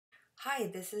Hi,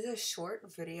 this is a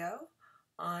short video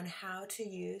on how to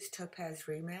use Topez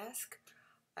Remask.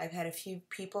 I've had a few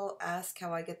people ask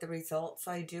how I get the results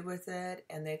I do with it,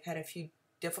 and they've had a few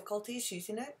difficulties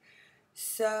using it.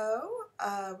 So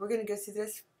we're going to go through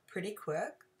this pretty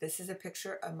quick. This is a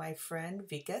picture of my friend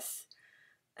Vikas,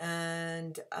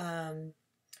 and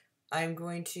I'm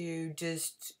going to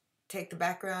just take the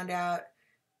background out,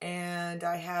 and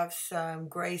I have some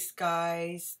gray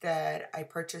skies that I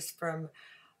purchased from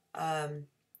um,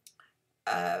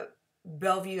 uh,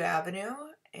 Bellevue Avenue,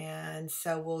 and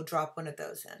so we'll drop one of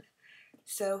those in.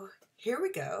 So here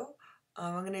we go.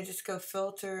 I'm going to just go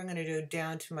filter. I'm going to go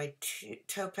down to my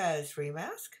Topaz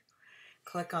Remask.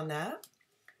 Click on that.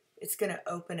 It's going to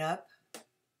open up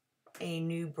a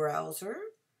new browser.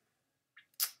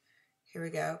 Here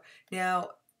we go. Now,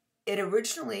 it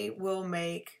originally will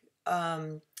make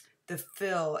the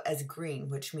fill as green,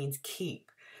 which means keep.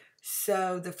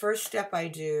 So the first step I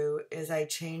do is I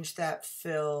change that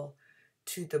fill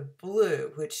to the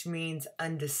blue, which means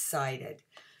undecided.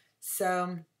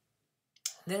 So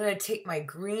then I'm going to take my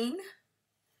green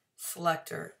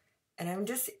selector, and I'm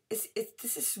just,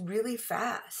 this is really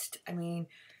fast. I mean,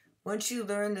 once you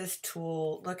learn this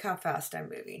tool, look how fast I'm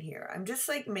moving here. I'm just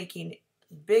like making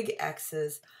big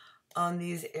X's on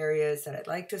these areas that I'd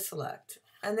like to select.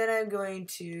 And then I'm going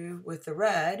to, with the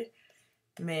red,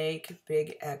 make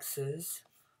big X's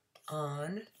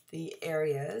on the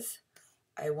areas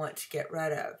I want to get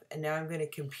rid of. And now I'm going to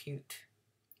compute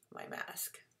my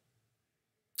mask.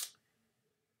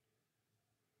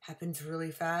 Happens really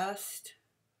fast.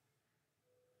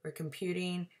 We're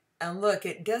computing. And look,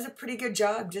 it does a pretty good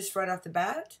job just right off the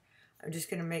bat. I'm just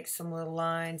going to make some little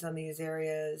lines on these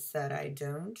areas that I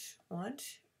don't want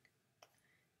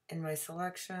in my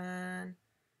selection.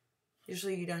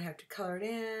 Usually you don't have to color it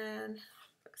in.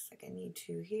 Looks like I need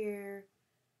to here.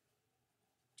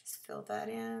 Just fill that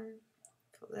in.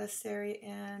 Fill this area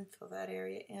in. Fill that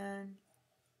area in.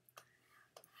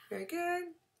 Very good.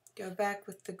 Go back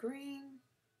with the green.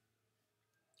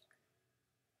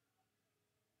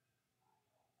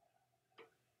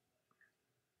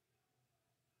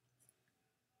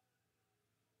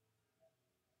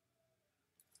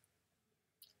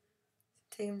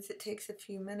 Sometimes it takes a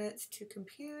few minutes to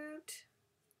compute.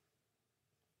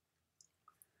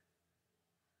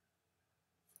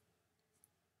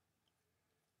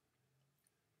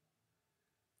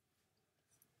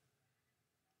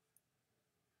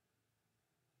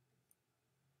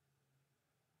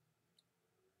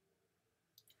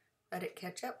 Let it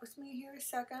catch up with me here a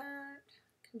second.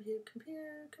 Compute,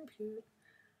 compute, compute.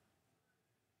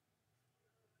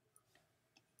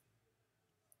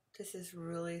 This is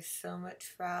really so much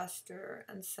faster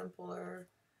and simpler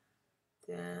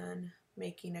than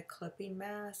making a clipping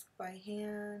mask by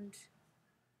hand.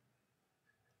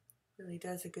 Really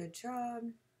does a good job.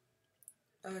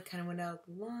 Oh, it kind of went out of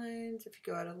the lines. If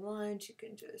you go out of the lines, you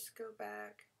can just go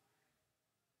back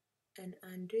and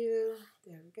undo.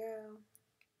 There we go.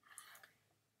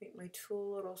 Make my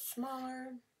tool a little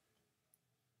smaller.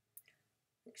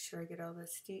 Make sure I get all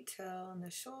this detail on the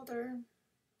shoulder.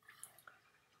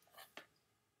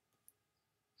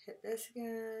 Hit this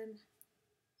again.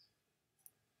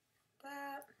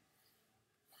 That.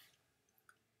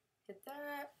 Hit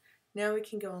that. Now we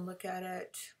can go and look at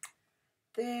it.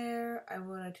 There, I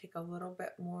want to take a little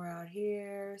bit more out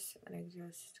here, so I'm going to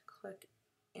just click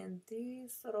in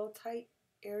these little tight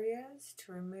areas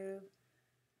to remove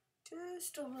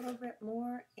just a little bit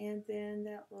more, and then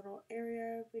that little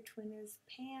area between his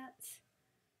pants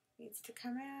needs to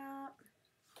come out.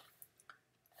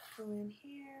 Go in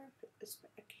here, put this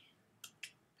back,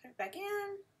 put it back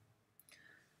in.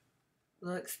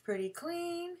 Looks pretty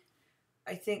clean.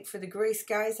 I think for the gray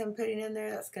skies I'm putting in there,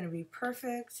 that's going to be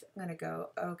perfect. I'm going to go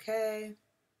OK.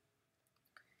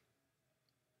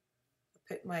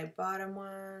 Pick my bottom one.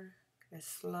 I'm going to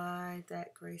slide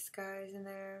that gray skies in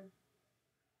there.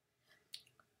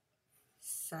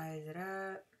 Size it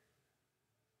up.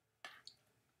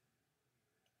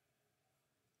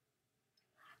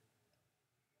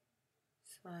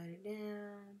 Slide it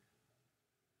down.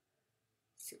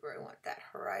 See where I want that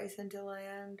horizon to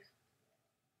land.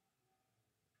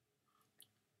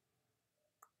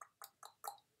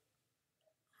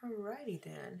 Alrighty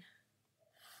then.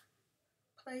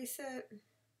 Place it.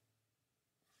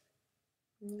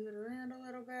 Move it around a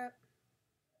little bit.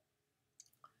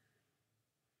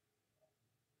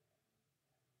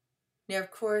 Now,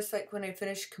 of course, like when I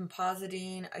finish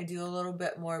compositing, I do a little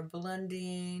bit more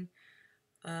blending,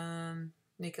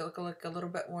 make it look a little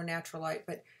bit more natural light.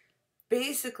 But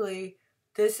basically,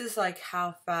 this is like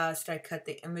how fast I cut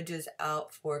the images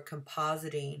out for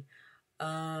compositing.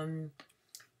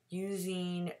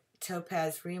 using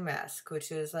Topez Remask,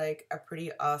 which is like a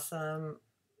pretty awesome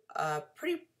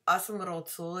little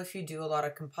tool if you do a lot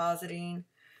of compositing.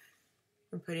 You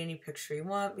can put any picture you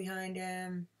want behind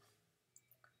him.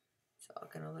 It's all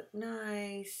gonna look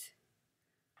nice.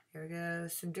 Here we go,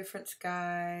 some different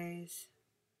skies.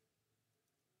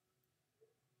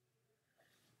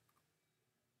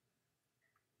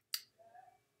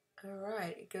 All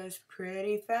right, it goes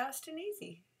pretty fast and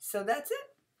easy. So that's it.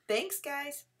 Thanks,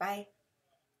 guys. Bye.